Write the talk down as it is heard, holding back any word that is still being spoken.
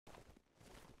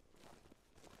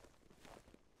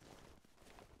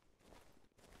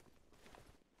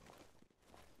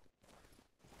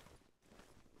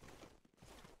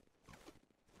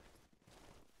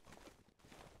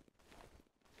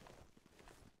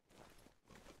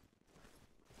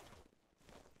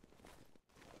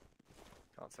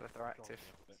Can't tell if they're active.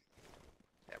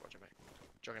 Yeah, roger mate.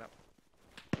 Jogging up.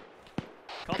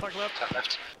 Contact left. Tap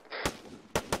left.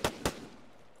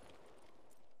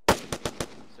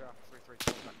 Zero Alpha 3-3,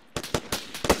 contact.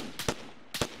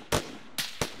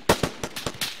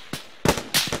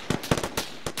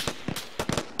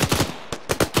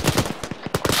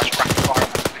 That's rapid fire.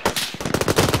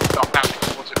 Start bouncing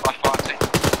towards it by fire team.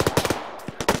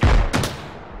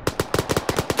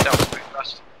 Delta move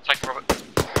first. Take Robert.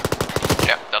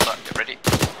 Yeah, Delta, get ready.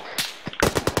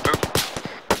 Move.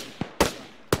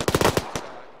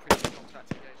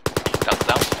 Delta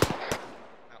down.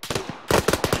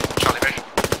 Charlie move.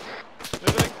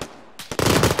 Moving.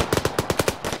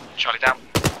 Charlie down.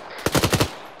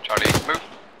 Charlie move.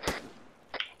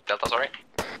 Delta, sorry.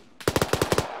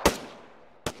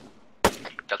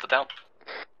 Delta down.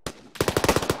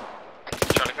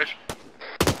 Charlie move.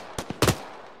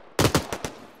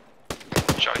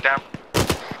 Charlie down.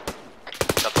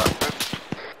 Delta move.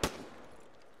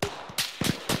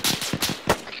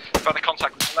 Further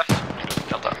contact with the left.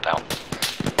 Delta down.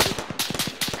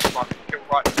 Right, kill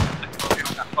right.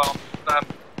 Behind that farm.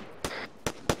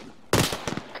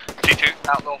 T2,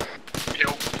 outlaw.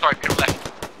 Kill. Sorry, kill left.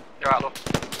 You're outlaw.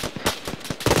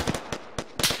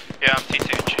 Yeah, I'm T2.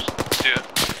 Just do it.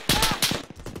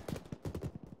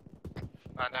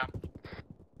 Man down.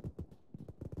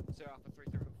 Zero Alpha 3-3,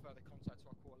 with further contact to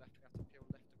our core left. We have to peel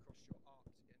left across your arc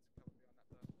to get into cover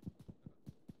behind that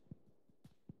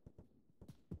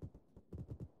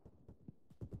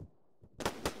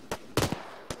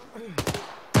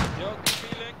Yo, good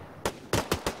feeling.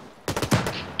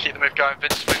 Keep the move going,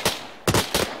 Vince. Move.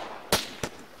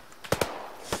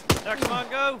 Next man,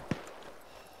 go.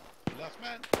 Last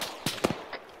man.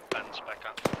 Ben's back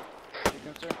up. You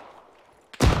go, sir.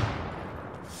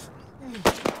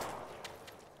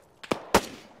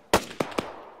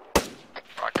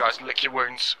 Right, guys, lick your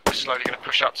wounds. We're slowly going to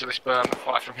push up to this berm and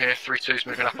fight from here. 3-2's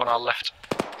moving up on our left.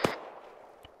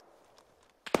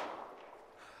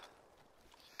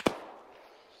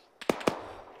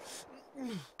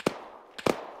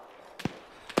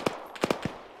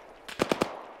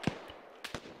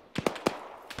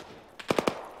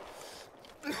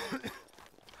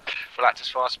 Relax as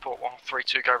far as support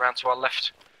 1-3-2, go round to our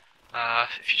left.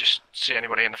 If you just see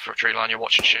anybody in the tree line, you're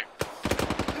watching shoot.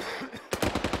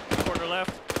 Quarter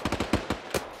left.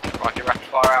 Right, get rapid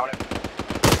fire out on it.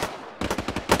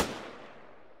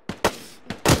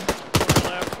 Quarter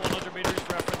left. 100 meters.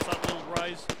 Reference that little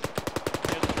rise.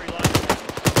 Near the tree line.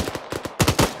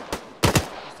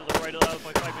 Just to the right of that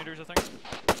by 5 meters, I think.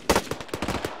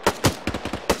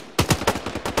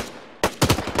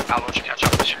 Outlaw, you catch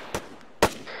up with you.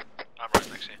 I'm right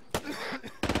next to you.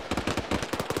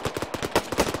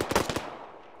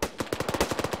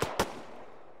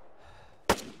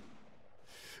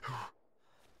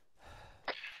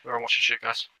 We're on watch and shoot,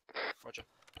 guys. Roger.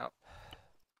 Out.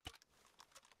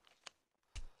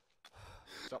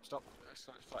 Stop.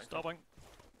 Stopping.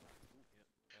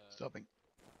 Stopping.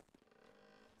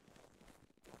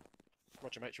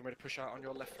 Roger mate, do you want me to push out on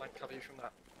your left flank, cover you from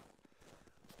that?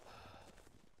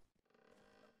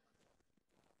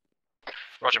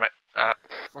 Roger, mate.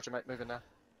 Roger mate, moving now.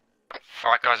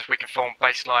 Alright, guys, if we can form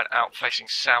baseline out facing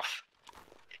south,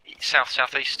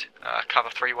 southeast, cover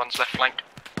 3-1's left flank.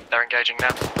 They're engaging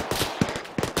now.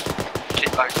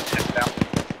 Keep low, head down.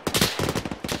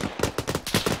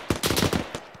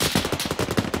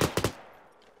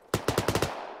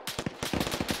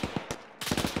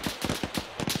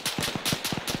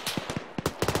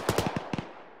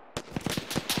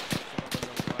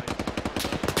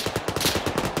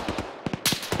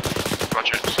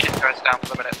 Roger, just keep going down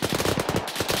for a minute.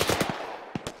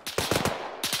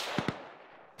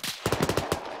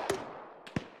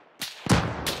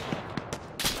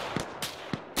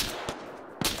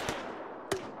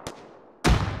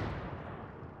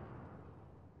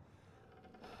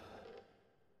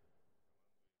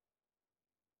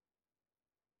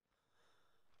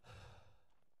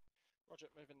 Roger,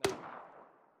 moving now.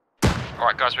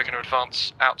 Alright guys, we're going to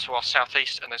advance out to our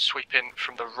southeast and then sweep in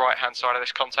from the right hand side of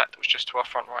this contact that was just to our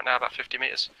front right now, about 50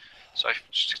 metres. So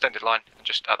just extended line and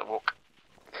just out the walk.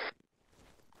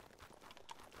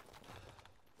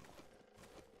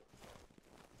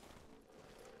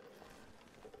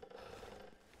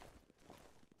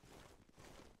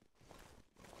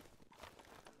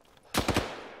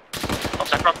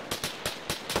 Contact front.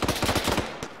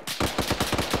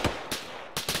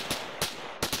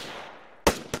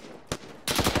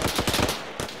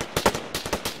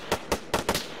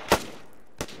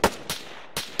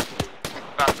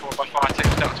 Forward by fire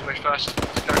teams, down to move first.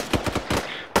 Let's go.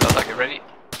 Delta, get ready.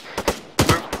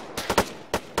 Move.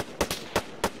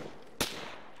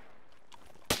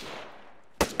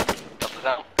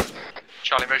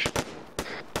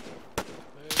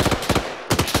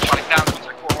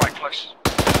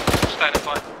 Stand and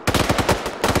fight.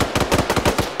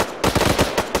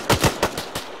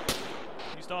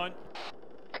 He's down.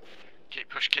 Keep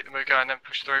the move going, then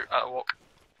push through, out of walk.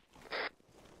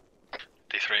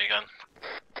 D3 again.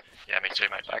 Yeah, me too,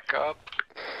 mate. Back up.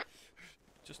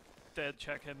 Just dead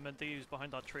check him. Minty, he's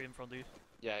behind that tree in front of you.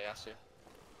 Yeah, I see.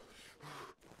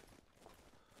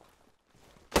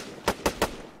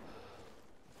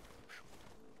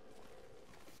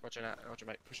 Roger,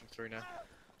 mate. Pushing through now.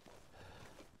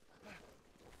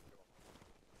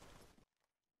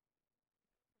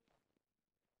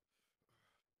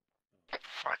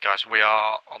 Right, guys, we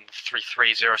are on the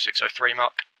 330603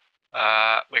 mark.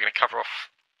 We're going to cover off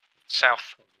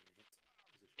south,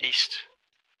 east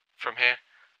from here.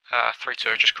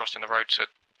 3-2 are just crossing the road to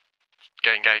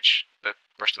get engage the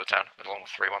rest of the town along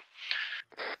with 3-1.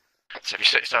 So if you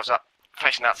set yourselves up,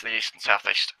 facing out to the east and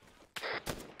southeast.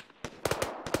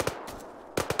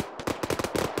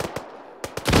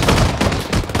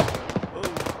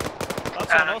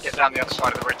 That's on us. Get down the other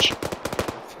side of the ridge.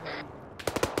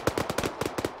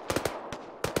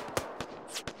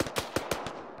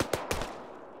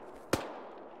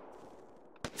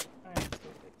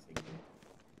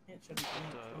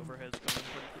 Overhead's coming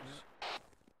pretty close.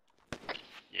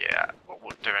 Yeah, what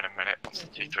we'll do in a minute once the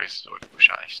T3 is sort of push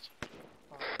out east.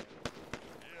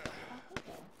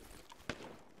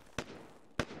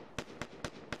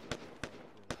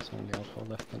 It's only alpha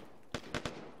left then.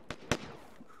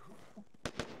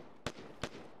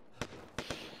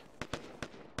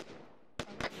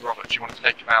 Robert, do you want to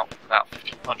take him out about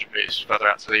 100 metres further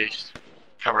out to the east?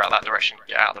 Cover out that direction,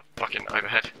 get out of the fucking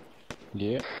overhead.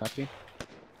 Yeah, happy.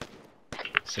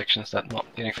 Sections that not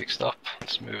getting fixed up.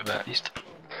 Let's move east.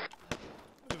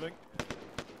 Moving.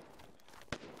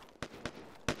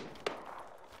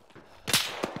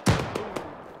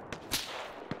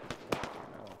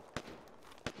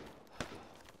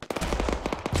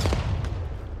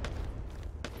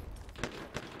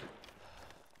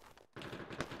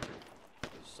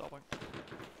 Stopping.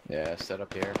 Yeah, set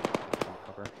up here.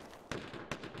 Cover.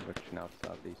 Which now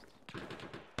southeast.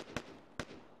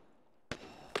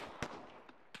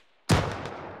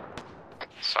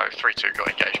 So 3-2 got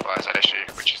engaged by a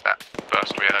ZSU, which is that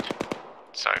burst we heard.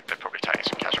 So they're probably taking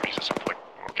some casualties at some point.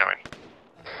 We'll go in.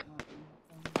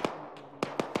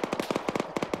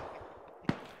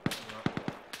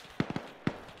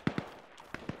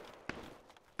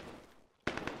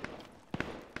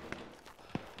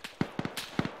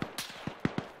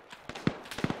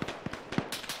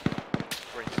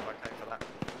 Green's okay for that.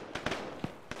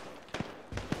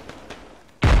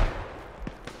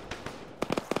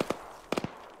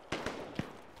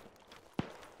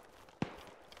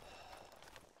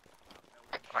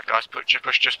 Alright guys,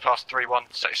 push just past 3-1,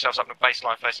 set yourselves up in a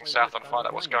baseline facing south and find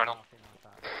out what's going on.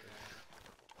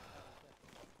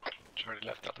 Already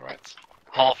left at the right.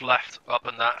 Half left, up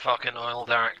in that fucking oil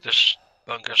derrick. There's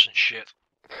bunkers and shit.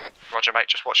 Roger mate,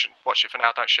 just watch it for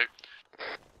now, don't shoot.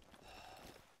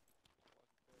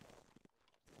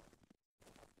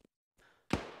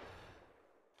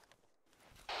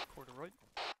 Quarter right.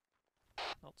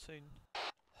 Not seen.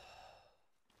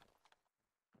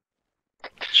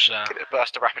 Give it a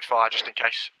burst of rapid fire just in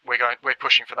case. We're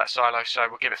pushing for that silo, so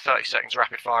we'll give it 30 seconds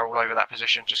rapid fire all over that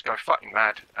position, just go fucking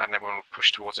mad, and then we'll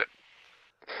push towards it.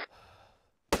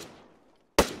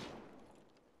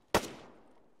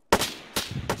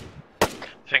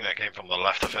 I think that came from the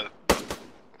left of it.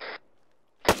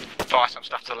 Fire some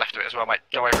stuff to the left of it as well, mate.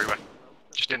 Go everywhere.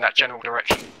 Just in that general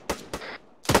direction.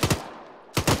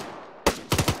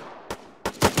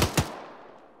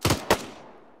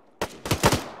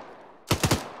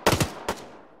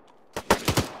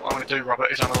 What I'm going to do,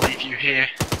 Robert, is I'm going to leave you here,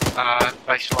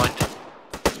 baseline,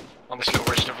 on this little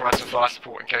ridge to provide some fire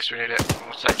support in case we need it. And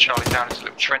we'll take Charlie down into a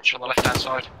little trench on the left-hand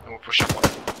side, and we'll push up on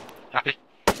it. Happy?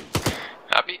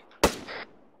 Happy?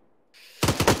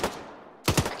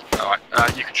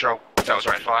 Alright, you control. That was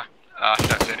rapid fire. If you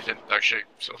don't see anything, don't shoot,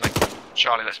 sort of thing.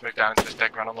 Charlie, let's move down into this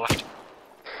dead ground on the left.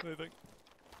 Moving.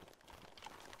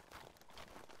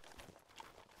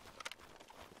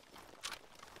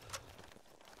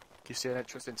 Can you see an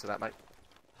entrance into that, mate?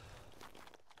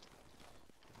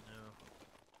 No.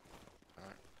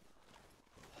 Alright.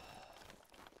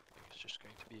 It's just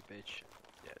going to be a bitch.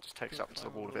 Yeah, just take us up into the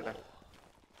wall a bit then.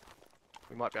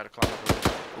 We might be able to climb over it.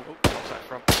 Oh, what's that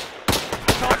from?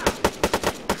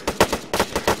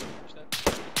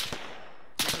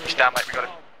 He's down, mate, we got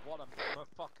him. What a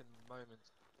fucking moment.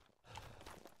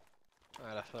 I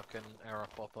had a fucking error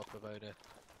pop up about it.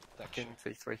 Back in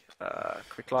T3.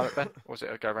 Quick climb it, Ben? Or was it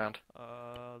a go round?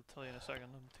 I'll tell you in a second.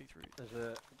 I'm T3. There's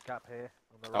a gap here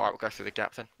on the right. Alright, we'll go through the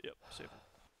gap then. Yep, save.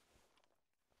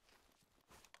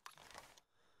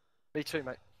 Me too,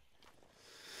 mate.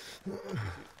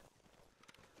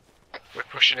 We're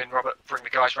pushing in, Robert. Bring the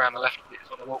guys round the left.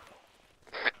 It's on the wall.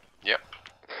 Yep.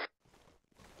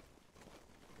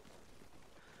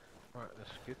 Right,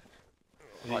 that's good.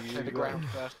 Right, clear the ground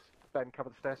first. Ben, cover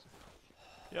the stairs.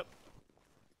 Yep.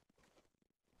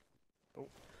 Oh.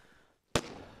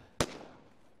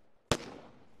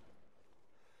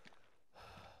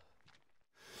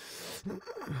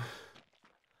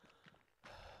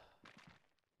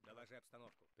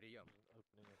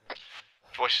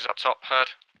 Voices up top, heard.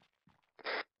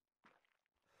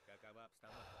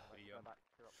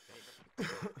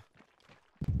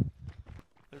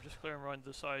 They're just clearing around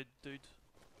the side, dudes.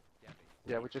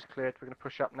 Yeah, we're just cleared. We're going to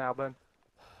push up now, Ben.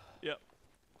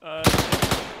 Uh,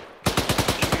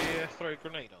 Should we throw a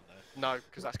grenade on there? No,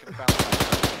 because that's going to bounce back.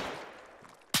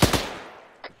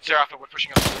 Zero Alpha, we're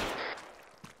pushing up.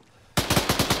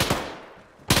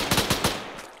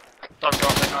 Don't go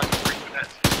up there, guys. Bring the net.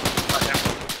 Right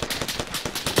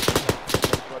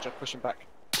now. Roger, pushing back.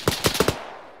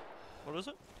 what is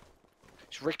it?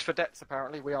 It's rigged for depth,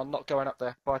 apparently. We are not going up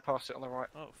there. Bypass it on the right.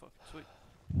 Oh, fucking sweet.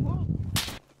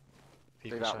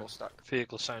 Leave that all stuck.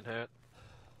 Vehicle sound hurt.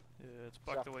 Yeah, it's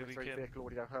back the way we came. Vehicle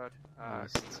audio heard.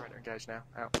 Nice. Trying to engage now.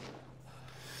 Out.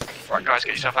 Right, guys,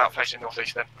 get yourself out facing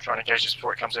northeast then. We're trying to engage this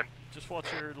before it comes in. Just watch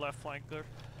your left flank there.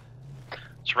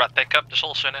 So rat pick up. There's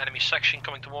also an enemy section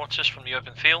coming towards us from the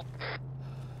open field.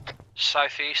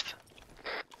 Southeast.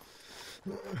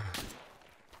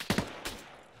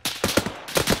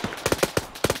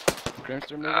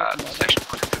 Grimster Section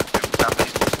pushing to the field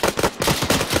southeast.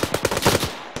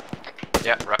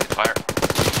 Yeah, rapid fire.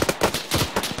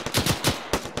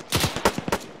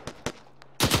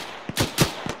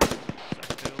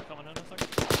 Second field coming in, I think.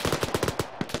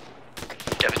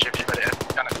 Get the gypsy ready in.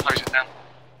 Gonna close it down.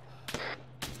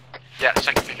 Yeah,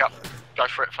 second pick up. Go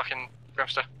for it, fucking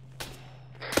Grimster.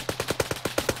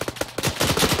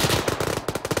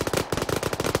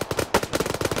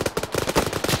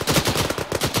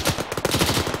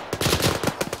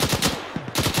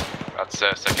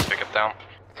 That's second pickup down.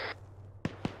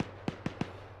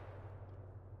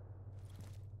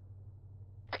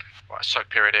 Right, soak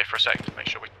period here for a second to make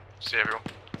sure we see everyone.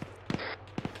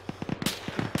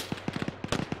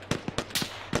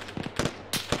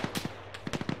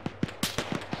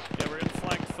 Yeah, we're in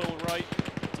flank full right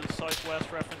to the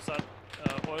southwest. Reference that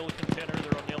oil container.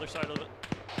 They're on the other side of it.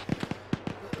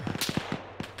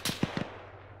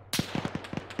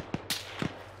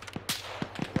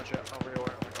 Roger, I'll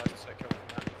reorient my guys to take cover from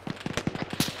that.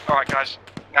 Alright guys,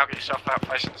 now get yourself out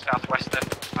facing the southwest then.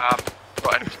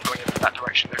 Got enemies going in that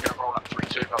direction, they're going to roll up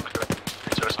 3-2, but look at it.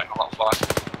 3-2 is taking a lot of fire.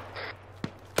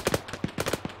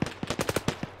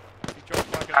 You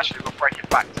drop back in. Actually, we'll break it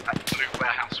back to that blue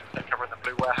warehouse. They're covering the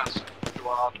blue warehouse to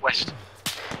our west.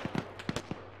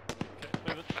 Okay,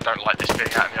 move it. I don't like this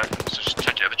being out in the open, so just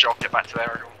take it at the jog, get back to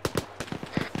there everyone.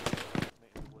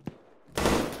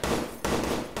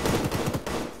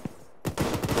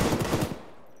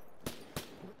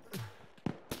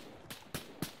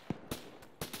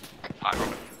 Alright,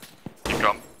 Robert. You've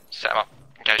got 'em. Set them up.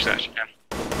 Engage there as you can.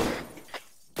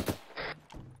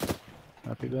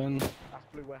 Happy then. That's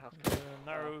blue warehouse.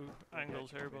 Narrow angles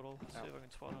here, but I'll see if I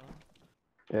can spot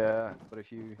it. Yeah, but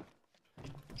if you,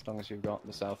 as long as you've got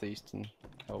the southeast and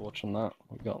I'll watch on that,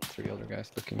 we've got 3 other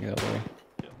guys looking the other way.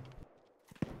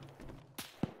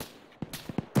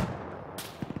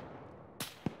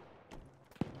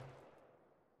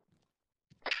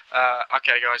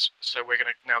 Okay guys, so we're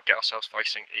going to now get ourselves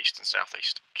facing east and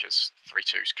southeast, because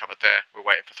 3-2's covered there. We're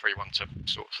waiting for 3-1 to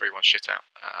sort 3-1 shit out,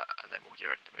 and then we'll get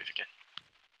ready to move again.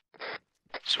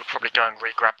 So we'll probably go and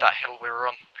re-grab that hill we were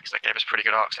on, because that gave us pretty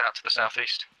good arcs out to the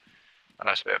southeast. I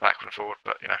know it's a bit of backward and forward,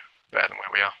 but you know, better than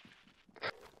where we are.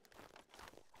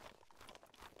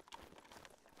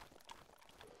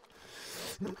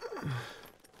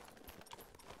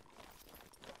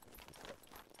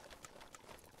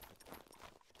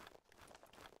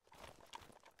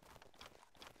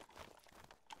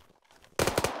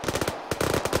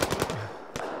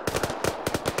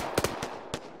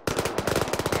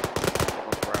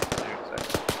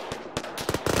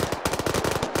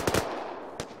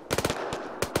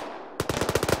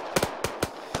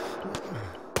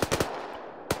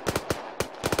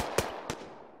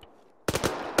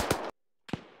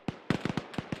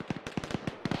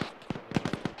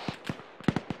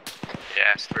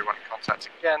 Yeah, it's 3-1 in contact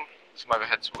again. Some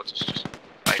overhead towards us, just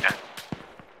lay down.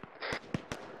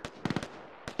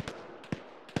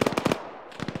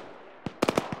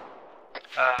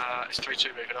 It's 3-2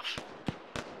 moving off.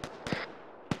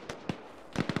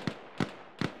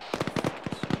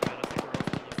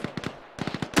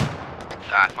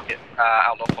 Ah, fuck it.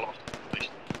 Outlaw, follow off, please.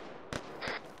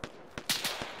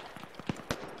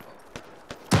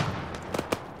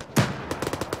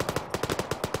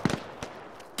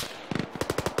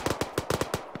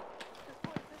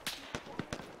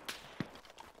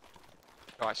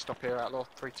 Right, stop here, Outlaw.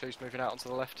 3-2's moving out onto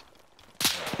the left.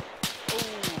 Oh,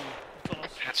 it's on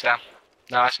us. Heads down.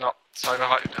 No, it's not. It's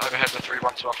overhead the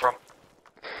 3-1 to our front.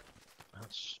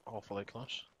 That's awfully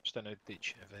close. Just in a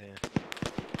ditch over here.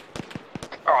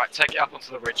 Alright, take it up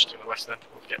onto the ridge to the west then.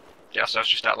 We'll get ourselves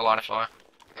just out of the line of fire.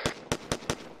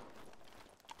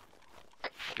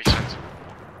 Decent.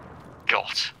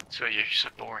 God, two of you, so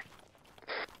boring.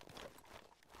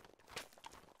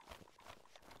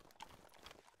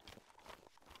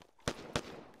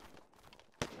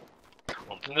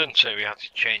 Well, I didn't say we had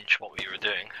to change what we were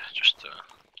doing, just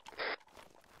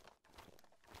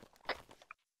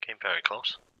came very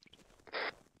close.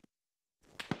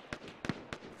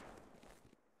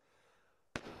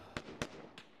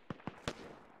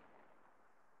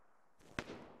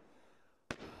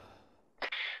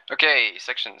 Okay,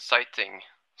 section sighting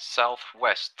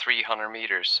southwest 300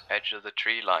 meters, edge of the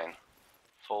tree line.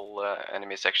 Full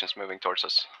enemy sections moving towards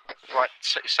us. Right,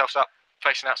 set yourselves up,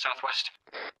 facing out southwest.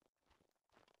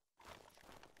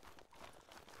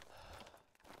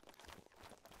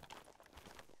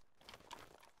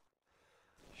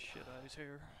 Shit eyes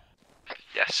here.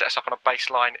 Yeah, set us up on a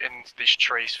baseline in these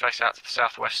trees, facing out to the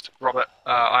southwest. Robert,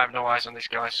 I have no eyes on these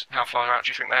guys. How far out do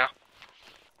you think they are?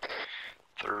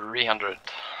 300.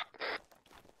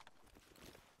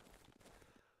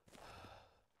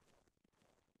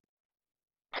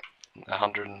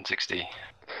 $160.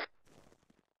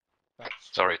 That's,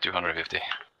 Sorry, 250. I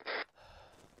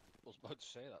was about to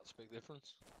say that's a big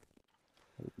difference.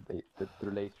 The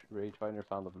rangefinder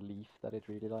found a leaf that it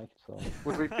really liked, so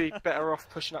Would we be better off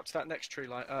pushing up to that next tree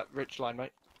line, ridge line,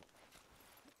 mate?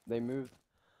 they moved.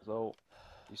 So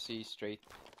you see straight.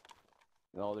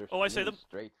 No, there's Oh, I see them.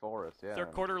 straight for us. Yeah. They're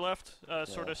quarter left,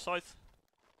 sort of south.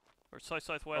 Or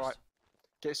south-southwest. Alright.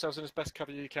 Get yourselves in as best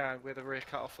cover you can. We're the rear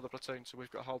cut off for the platoon, so we've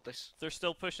got to hold this. They're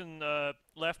still pushing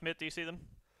left mid, do you see them?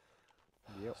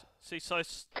 Yep. See south,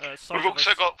 south We've of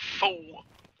also us. got full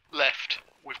left.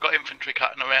 We've got infantry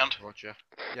cutting around. Roger.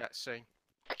 Yeah, seen.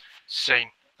 Seen.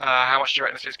 How much do you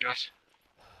reckon this is, guys?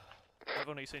 I've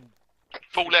only seen...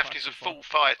 Full two left packs is a so far. full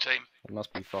fire team. It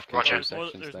must be fucking Roger. two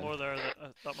sections There's then. more there,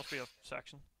 that must be a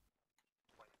section.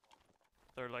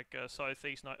 They're like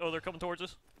southeast now. Oh, they're coming towards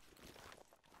us.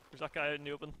 There's that guy out in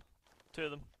the open. Two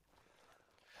of them.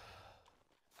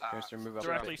 First, move up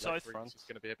Directly left south. front. It's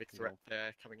going to be a big threat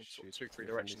there, coming in Shoot 2-3 if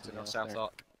directions in our anything south else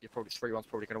arc. You're probably 3-1's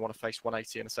probably going to want to face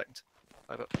 180 in a second.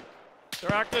 Over.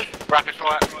 They're active. Rapid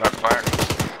fire. Rapid fire.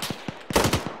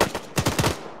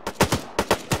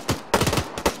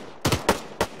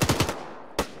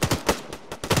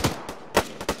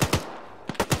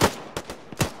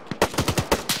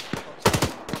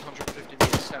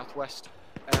 Southwest,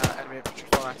 enemy infantry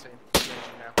fire team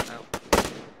engaging now. Out.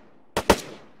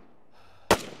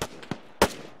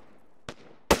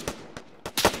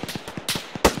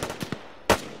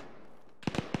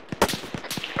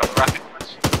 Keep up the rapid ones.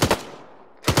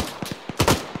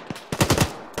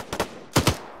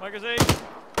 Magazine.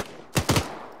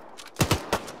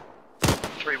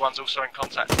 3-1's also in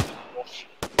contact with the north.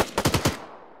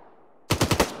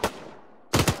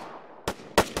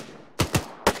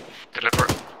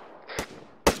 Deliberate.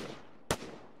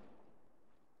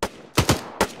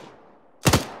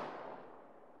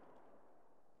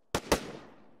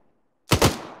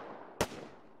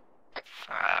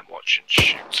 Watch and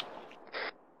shoot.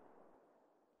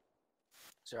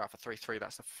 0 Alpha 3-3,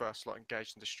 that's the first lot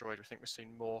engaged and destroyed. We think we've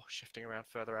seen more shifting around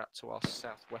further out to our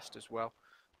southwest as well.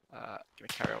 Going to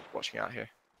carry on watching out here.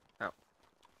 Out.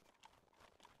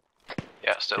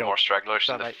 Yeah, still Yo. more stragglers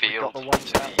So, in the mate, we've field got the to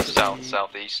ones out the to south, the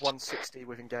southeast. 160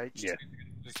 we've engaged. Yeah.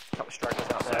 There's a couple of stragglers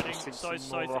out there. Sighting We've seen south,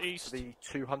 some more off southeast. to the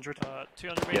 200.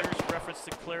 200 meters, reference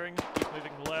to clearing. Keep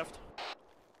moving left.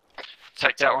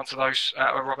 Take that one to those,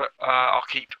 Robert. I'll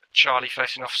keep Charlie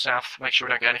facing off south. Make sure we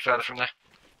don't get any further from there.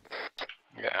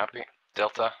 Yeah, happy.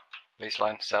 Delta,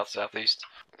 baseline, south, southeast.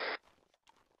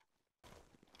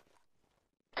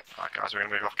 Alright guys, we're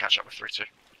going to move off, catch up with 3-2.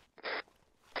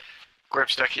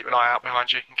 Grimster, keep an eye out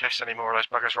behind you in case any more of those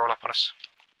buggers roll up on us.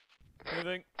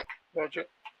 Moving. Roger.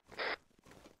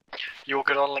 You all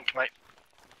good on link, mate?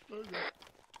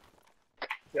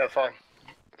 Yeah, fine.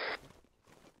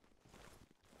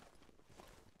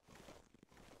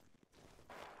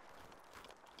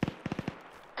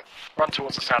 Run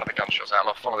towards the sound of the gunshots,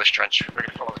 Outlaw. Follow this trench. We're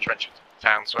going to follow the trench into the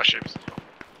town, so I assume.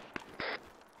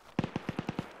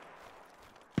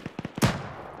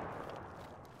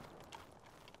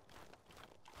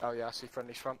 Oh yeah, I see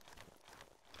friendly's front.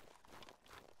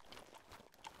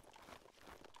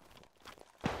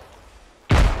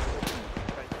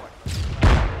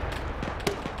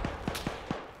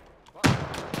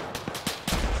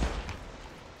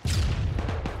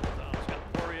 Let's get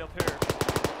Worry up here.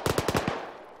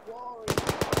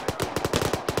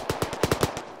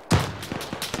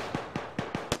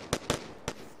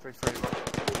 3-3, roger.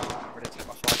 I'm ready to take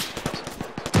my flight.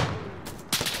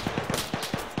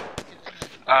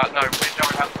 No, we're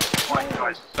going out to the right,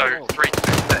 guys. So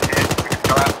 3-2 set here. We're going to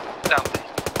go out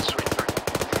southeast and sweep through.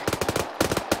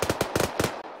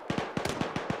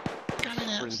 Going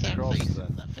out Sprint across southeast.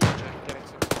 then. That finished. Getting to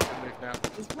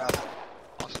move now.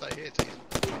 I'll stay here, team.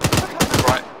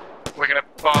 Right, we're going to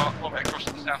bomb it across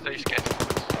to the southeast, get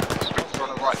towards Swift on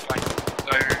the right flank.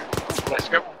 So let's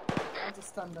go. I'll just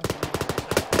stand up.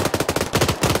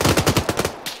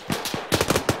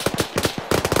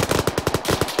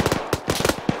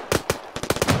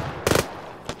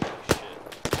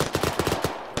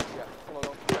 Yeah, follow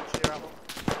along. Clear out.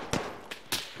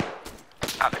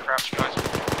 At the crouch, guys.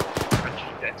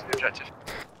 Eventually get into the objective.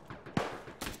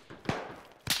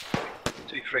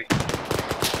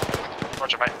 2-3.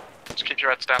 Roger, mate. Just keep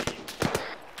your heads down.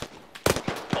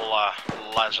 I'll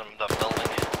lazum the building.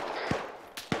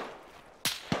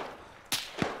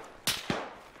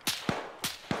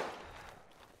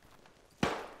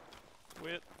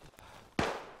 Wait.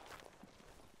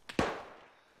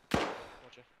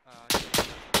 Roger.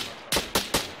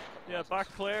 Yeah, back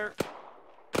clear.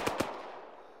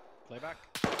 Playback.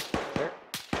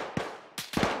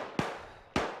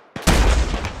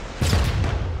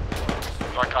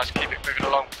 Right, guys, keep it moving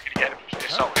along. We're going to get into the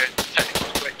assault here. Technical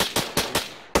switch.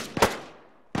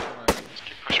 Just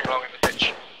keep pushing along in the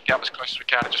ditch. Get up as close as we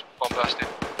can and just bomb burst in.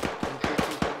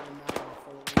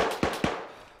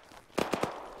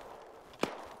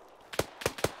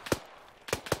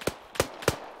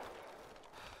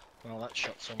 Well, that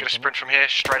shot's I'm on. going to sprint from here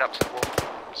straight up to the wall.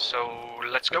 So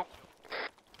let's go.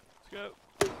 Let's go.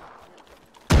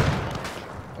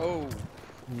 Oh!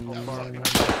 Bad.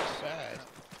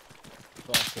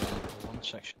 Faster one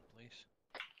section, please.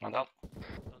 Man down.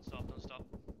 Don't stop, don't stop.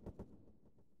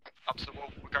 Up to the wall.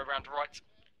 We'll go round right.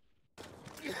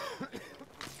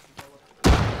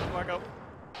 Back up.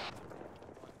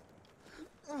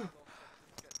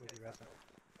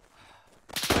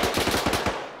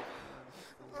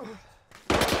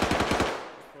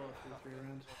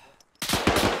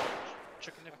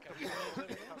 Chicken never comes.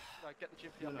 No, get the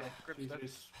GP up here. Grimstone.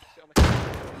 Jesus. Sit on the cover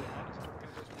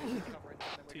in, and then we're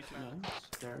T2. going to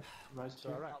Scared. Right.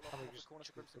 Alright, corner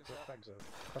to Grimstone south.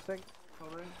 I think.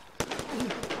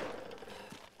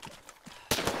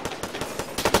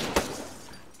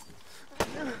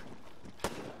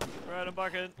 Right, I'm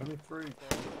back in. Only 3.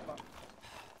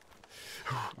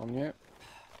 On you.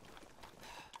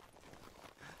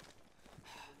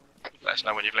 Let us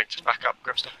know when you've linked us back up,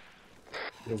 Grimstone.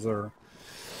 Yes, sir.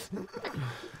 They're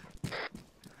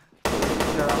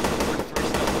out in 3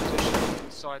 stealth position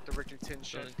inside the Wrigley tin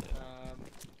shed.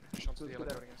 Push onto the yellow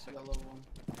building in a second. Yellow one.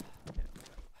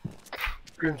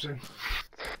 Crimson.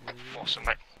 Awesome,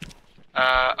 mate.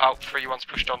 Alt 3, one's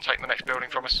pushed on, take the next building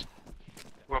from us.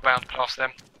 We're bound past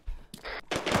them.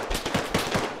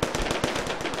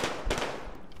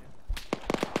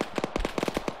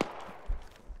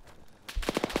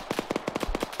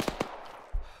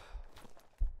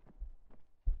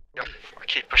 Yep, I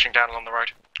keep pushing down along the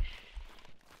road.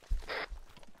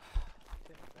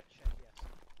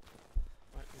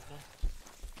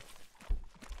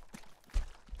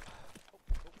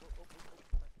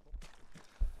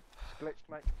 Glitched,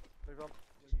 mate. Move on.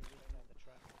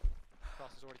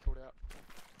 Class has already called out.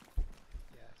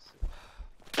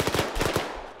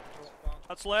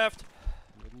 That's left.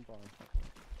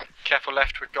 Careful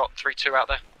left, we've got 3-2 out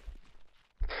there.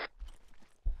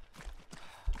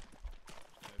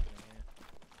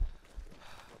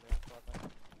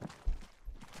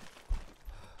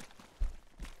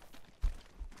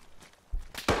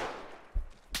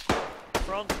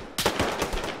 Front.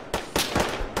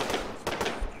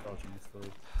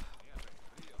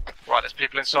 Right, there's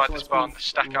people inside this barn.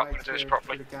 Stack up, we're going to do this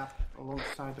properly. The gap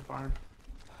alongside the barn.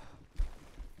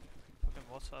 Fucking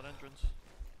what's that entrance?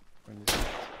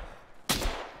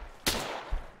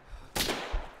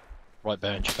 Right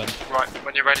behind you, Ben. Right,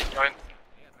 when you're ready, go in.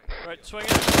 Right, swing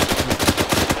it.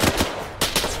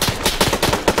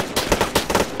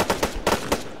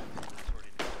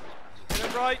 Get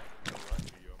it right.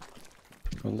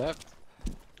 One left.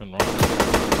 And right.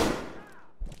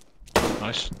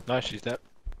 Nice, nice, he's dead.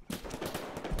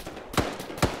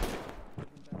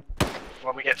 Well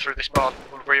when we get through this barn.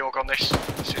 We'll reorg on this.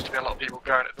 There seems to be a lot of people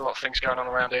going, a lot of things going on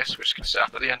around here, so we're just going to set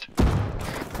up at the end.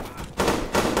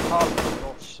 Oh, for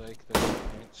God's sake, there's no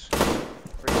points.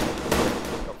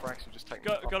 Got Franks who just take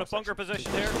Got a bunker position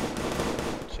here.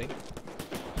 See?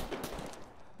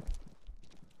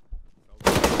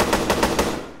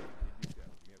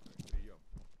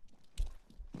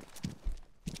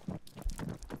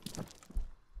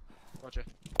 Roger.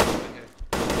 Over here.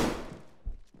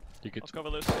 You could. I'll cover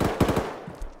this. Do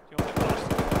you want me to fast?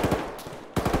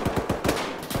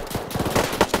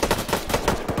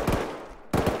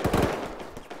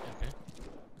 Okay.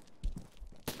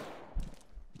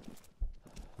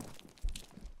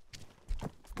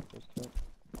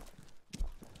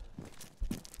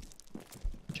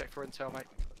 Check for intel, mate.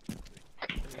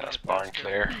 That's barn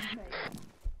clear.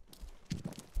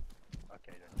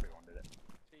 Okay, then everyone did it.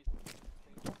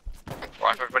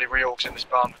 Right, everybody reorgs in this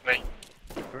barn with me.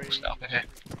 We'll set up in here.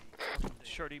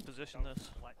 Shorty position this.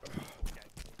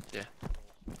 Yeah.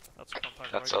 That's compound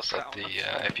That's right. us at the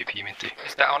FUP minty.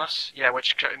 Is that on us? Yeah, we're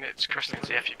just it's crossing into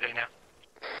the FUP now.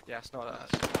 Yeah, it's not us.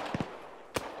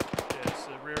 Yeah, it's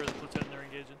the rear of the platoon they're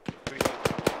engaging.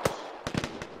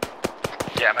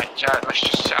 Yeah, mate, Jared, let's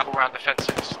just set up around the fence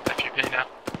in this FUP now.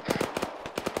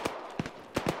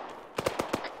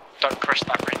 Don't crest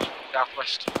that ridge,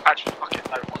 southwest. Actually, fuck it,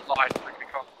 no, one line, we're gonna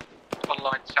come. One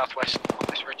line, southwest, on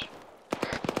this ridge.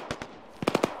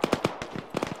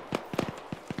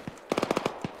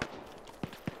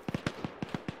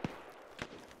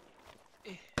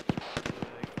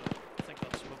 I think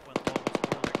that smoke went long. It's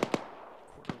more like a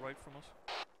quarter right from us.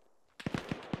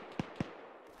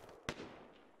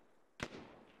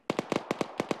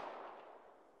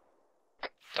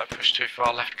 Don't push too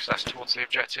far left, because that's towards the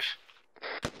objective.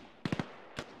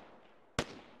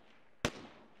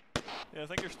 Yeah, I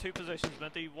think there's two positions,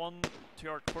 Minty. One to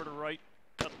our quarter right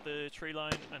at the tree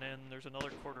line, and then there's another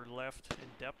quarter left in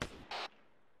depth.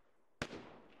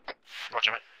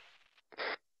 Roger, mate.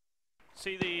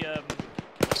 See the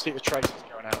See the traces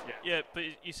going out, yeah. yeah, but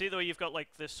you see though you've got like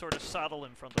this sort of saddle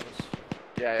in front of us.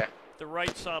 Yeah, yeah. The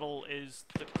right saddle is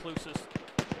the closest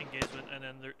engagement, and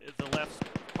then the left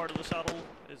part of the saddle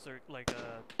is there like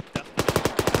a depth.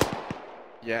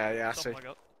 Yeah, I see. Something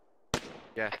like that.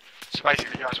 Yeah. So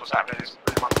basically, guys, what's happening is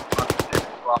pretty much into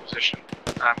our position,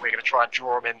 and we're going to try and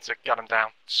draw them in to gun them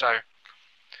down. So,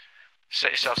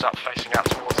 set yourselves up facing out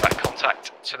towards that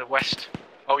contact to the west.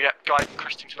 Oh yeah, guy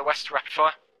cresting to the west, rapid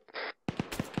fire.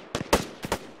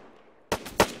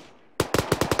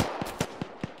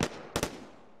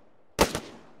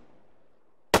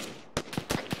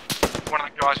 One of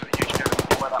the guys with the huge gun,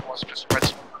 where that was, just red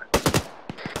smoke on it.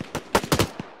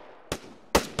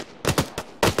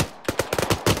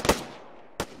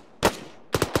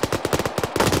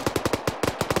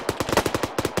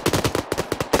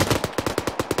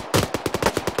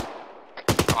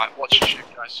 Alright, watch and shoot,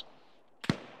 guys.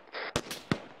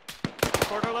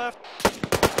 Quarter left.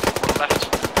 Quarter left.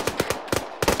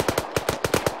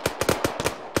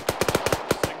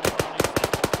 Signal underneath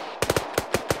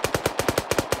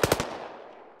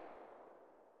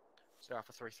So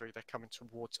Alpha 3-3, they're coming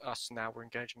towards us now. We're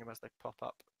engaging them as they pop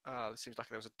up. It seems like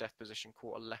there was a death position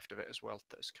quarter left of it as well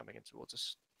that is coming in towards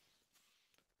us.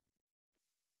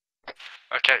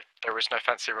 Okay, there is no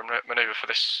fancy manoeuvre for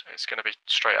this. It's going to be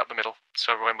straight up the middle.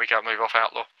 So when we go move off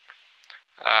Outlaw,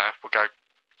 we'll go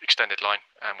extended line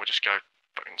and we'll just go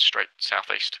fucking straight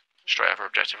southeast, straight over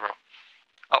objective roll,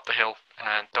 up the hill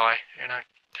and die in a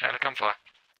hail of gunfire.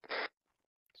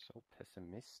 So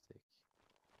pessimistic.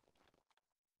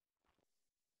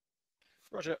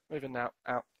 Roger, moving now,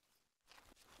 out.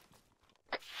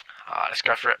 Let's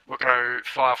go for it. We'll go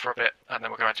fire for a bit and then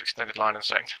we'll go into extended line in a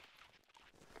second.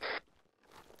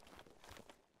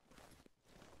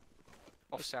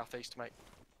 Off southeast, mate.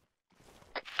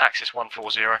 Axis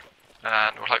 140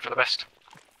 and we'll hope for the best.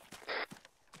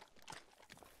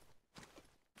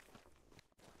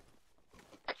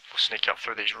 We'll sneak up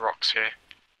through these rocks here.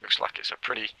 Looks like it's a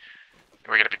pretty...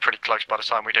 We're going to be pretty close by the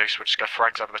time we do, so we'll just go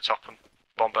frags over the top and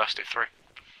bomb burst it through.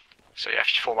 So yeah,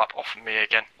 if you form up off of me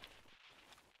again.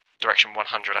 Direction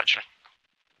 100 actually.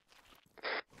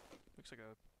 Looks like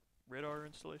a radar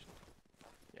installation.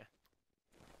 Yeah.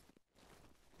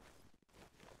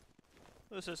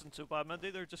 This isn't too bad,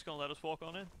 Minty. They're just gonna let us walk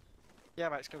on in. Yeah,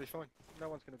 mate, it's going to be fine. No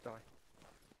one's going to die.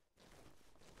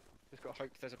 Just got to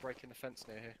hope there's a break in the fence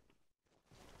near here.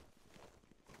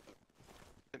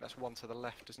 I think that's one to the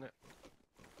left, isn't it?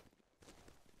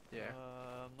 Yeah.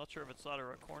 I'm not sure if it's that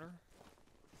or a corner.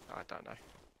 I don't know.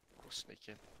 We'll sneak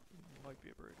in. Might be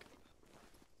a break.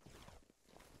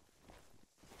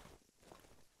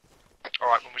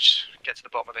 Alright, when we just get to the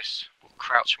bottom of this, we'll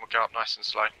crouch and we'll go up nice and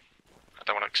slow. I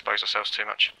don't want to expose ourselves too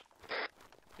much.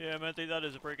 Yeah, Menti, that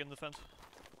is a break in the fence.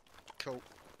 Cool.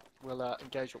 We'll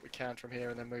engage what we can from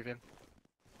here and then move in.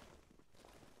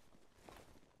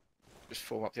 Just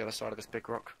form up the other side of this big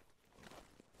rock.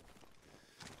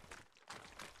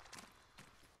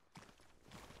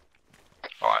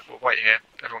 Alright, we'll wait here,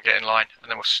 everyone get in line, and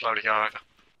then we'll slowly go over.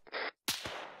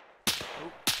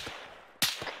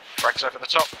 Frags over the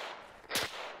top.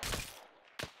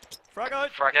 Frag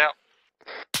out! Frag out.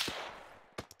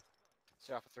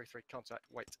 So Alpha 3-3, contact,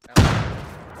 wait, out.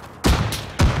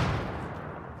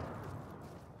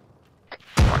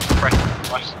 Right, press,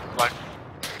 nice and slow.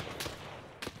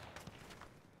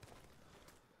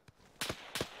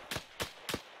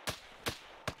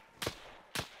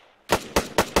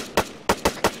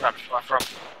 Rapid fire from.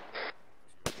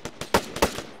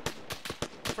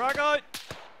 Frag out!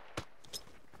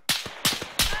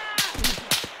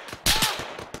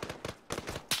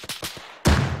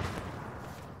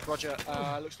 Roger,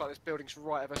 looks like this building's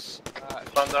right of us.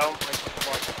 Stand down.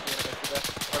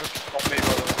 Not me,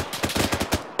 brother.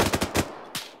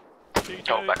 G2.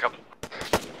 back up.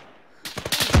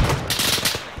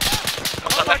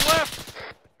 Contact left.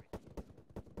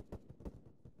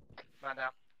 Man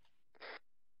down.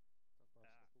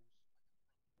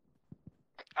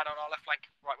 And on our left flank.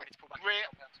 Right, we need to pull back. Rear.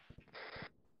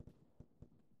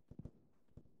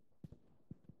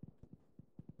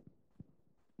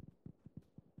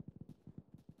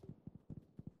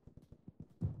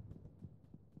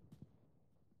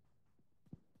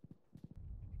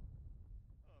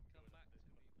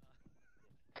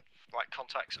 Right,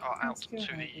 contacts are out to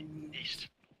the east,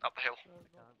 up the hill.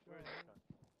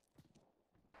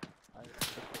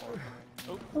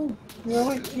 Oh, you're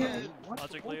awake. Yeah.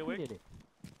 Magically awake.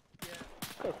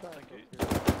 Thank you.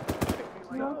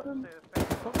 You're welcome.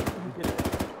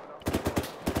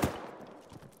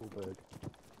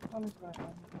 On his right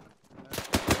hand.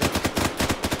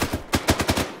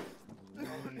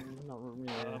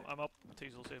 I'm up.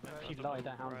 Teasel save me. You lie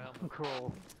down and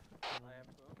crawl.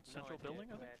 Central building,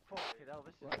 I think?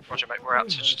 Roger, mate, we're out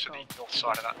to the north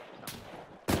side of that.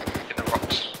 In the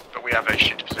rocks, but we have a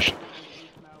shit position.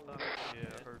 Yeah,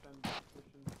 I heard.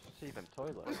 See them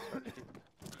toilets.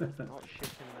 Not shit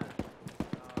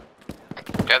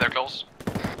in Yeah, they're close.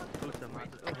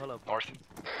 North.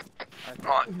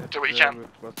 Right, do what you can.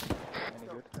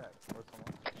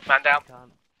 Man down.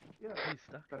 Yeah,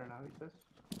 better now, he says.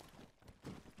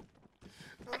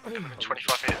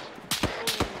 25 meters.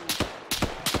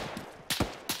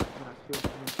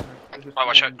 Right, Right,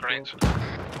 watch out, grenades. Is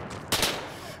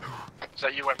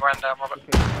that you when ran down, Robert?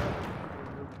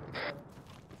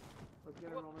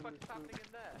 What the fuck's happening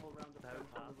in there?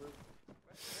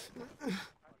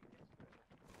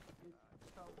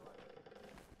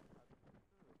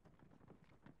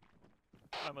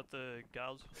 I'm at the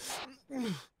gals.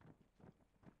 Come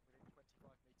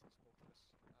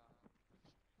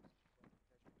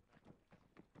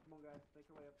on guys, make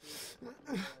your way up to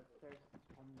the stairs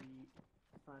on the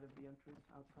side of the entrance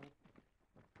outside.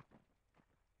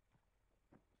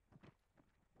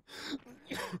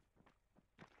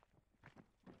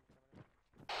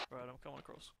 Right, I'm coming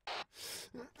across.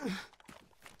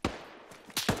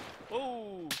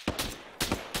 Oh!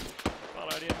 Bad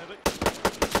idea, maybe.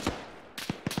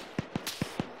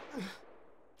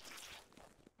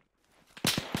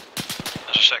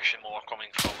 There's a section more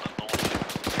coming from the north.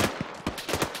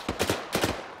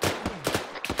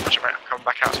 Roger, mate, I'm coming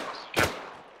back out as fast as I can.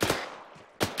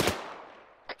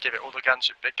 Give it all the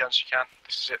guns, big guns you can.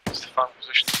 This is it, this is the final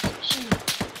position.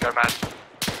 Just go mad.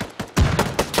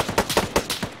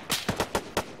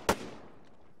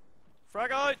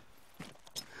 Frag out!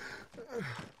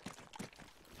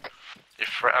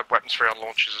 You've weapons free on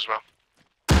launches as well.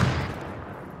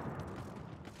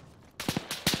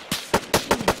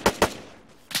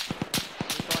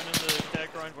 We're down in the dead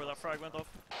ground where that frag went off.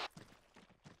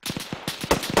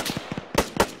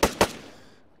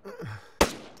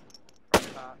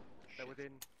 They're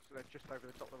within, so they're just over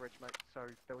the top of the ridge, mate. So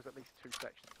there was at least two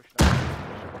sections pushing out.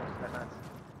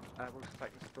 We're also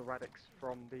taking sporadics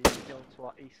from the hill to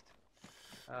our east.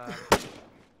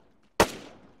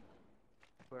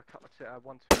 We're a couple of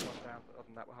 1, 2, 1 down, but other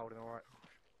than that, we're holding all right.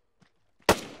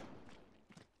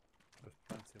 There's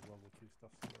plenty of level 2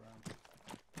 stuff still around.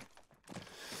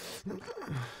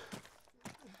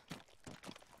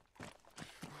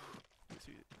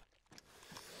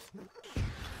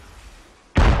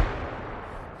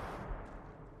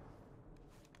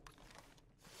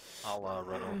 I'll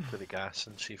run up to the gas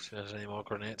and see if there's any more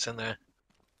grenades in there.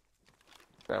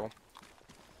 Fair one.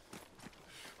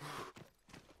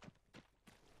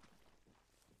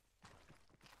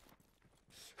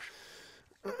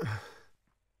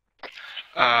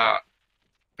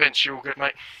 Vince, you all good,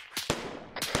 mate?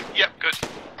 Yep, good.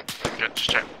 Good, just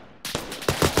check.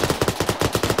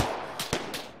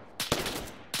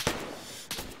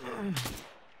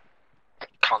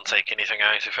 Can't take anything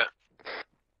out of it.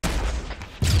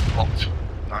 Locked.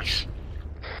 Nice.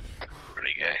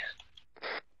 Really gay.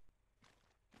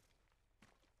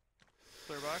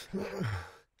 Clear back.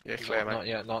 Yeah, clear, mate.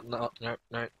 Not yet,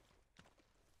 no.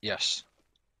 Yes.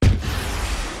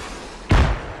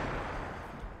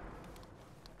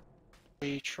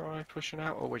 We try pushing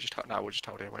out, or we just no, we'll just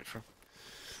hold here, wait for him.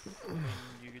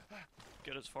 You could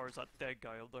get as far as that dead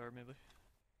guy up there, maybe.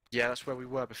 Yeah, that's where we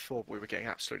were before, but we were getting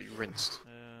absolutely rinsed.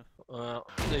 Yeah.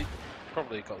 They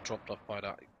probably got dropped off by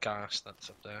that gas that's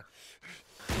up there.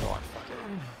 Alright, fuck it.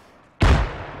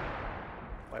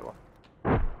 Wait, what?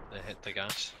 They hit the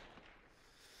gas.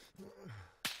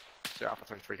 So Alpha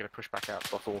 33 going to push back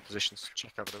out off all positions,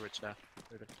 check over the ridge now.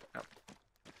 Moving out.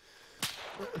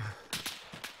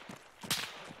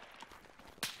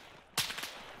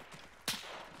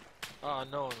 Oh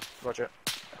no. Roger.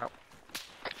 Out.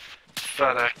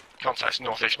 Further contacts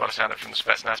northeast by the sound of it from the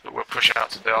Spetsnaz, but we'll push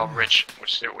out to the our ridge. We'll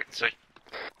see what we can see.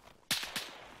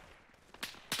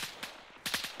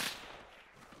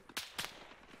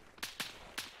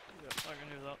 Yeah, I can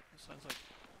hear that. It sounds like.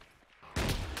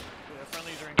 Yeah,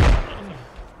 friendlies are in contact.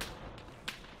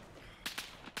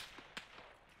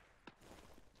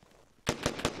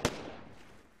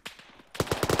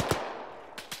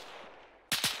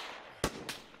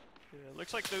 Yeah,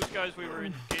 looks like those guys we were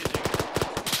engaging.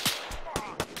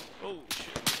 Oh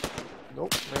shit.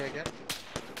 Nope, there again.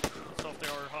 That's off they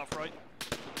are half right.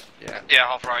 Yeah. Yeah,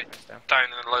 half right. Down. Down in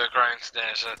the lower grounds,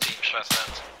 there's a team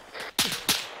Spetsnaz.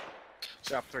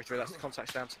 So Alpha 33, that's the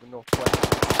contacts down to the northwest.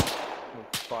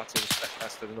 Fire to the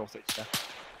Spetsnaz to the northeast now.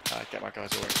 Get my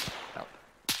guys already out.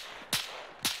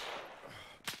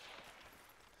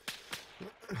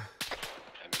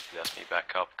 Immediately ask me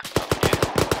back up. Come down here.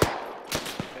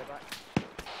 Clear back.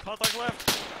 Contact left.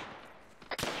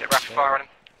 Get rapid fire on him.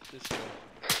 This way.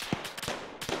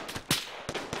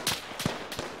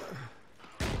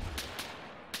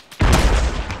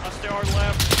 SDR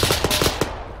left.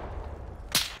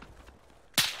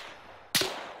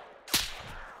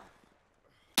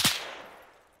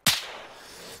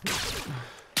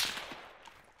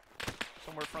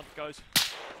 Somewhere front, guys.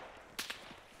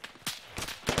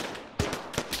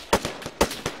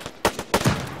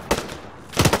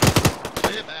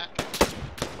 Clear back.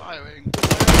 Firing.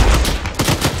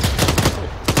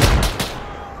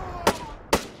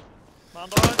 Man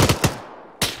down.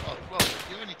 Oh, well,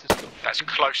 you only need to stop. That's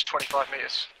close, 25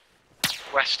 metres.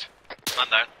 West. Man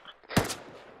down.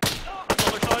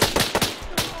 Other side.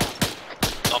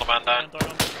 Not a man down. Man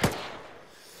down.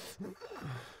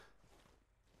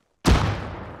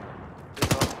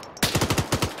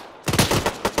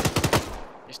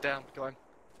 He's down, go on.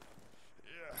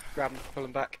 Yeah. Grab him, pull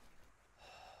him back.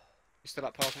 You still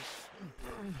up, Parsons?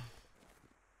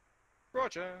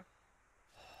 Roger.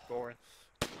 Boring.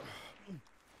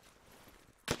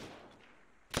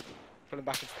 Pull him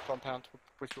back into the compound.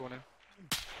 Withdraw now.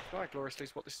 Right, gloriously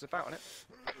is what this is about, isn't it?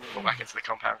 Pull back into the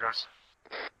compound, guys.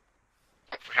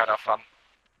 We had our fun.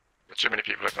 But too many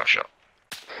people have got shot.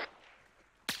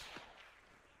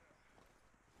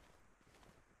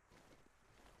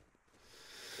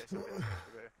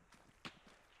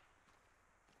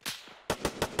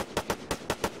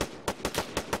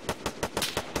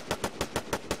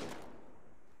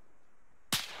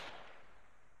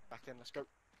 Back in, let's go. Ooh,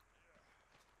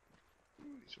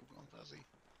 it's all gone fuzzy.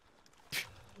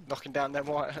 Knocking down them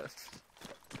white.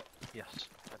 Yes.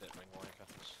 I didn't bring wire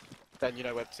cutters. Then you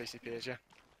know where the CCP is, yeah?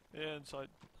 Yeah, inside.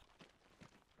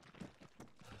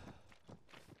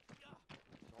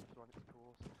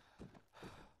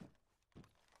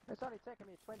 It's only taken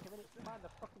me 20 minutes to find the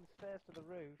fucking stairs to the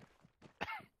roof.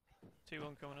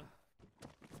 T1 coming in.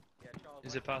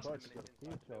 Is it past?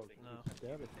 No.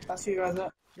 That's you guys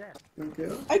up. Yeah.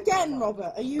 Again,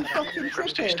 Robert, are you fucking Still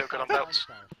tripping? good on belts.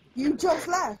 You just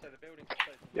left.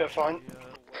 Yeah, fine.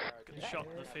 Getting shot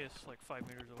in the face like 5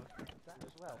 meters away. That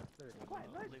as well. Quite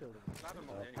a nice building. It's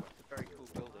a very cool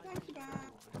building. Thank you,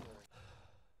 Dad.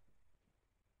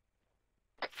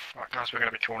 Right, guys, we're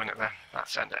going to be calling it there.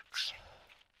 That's Index.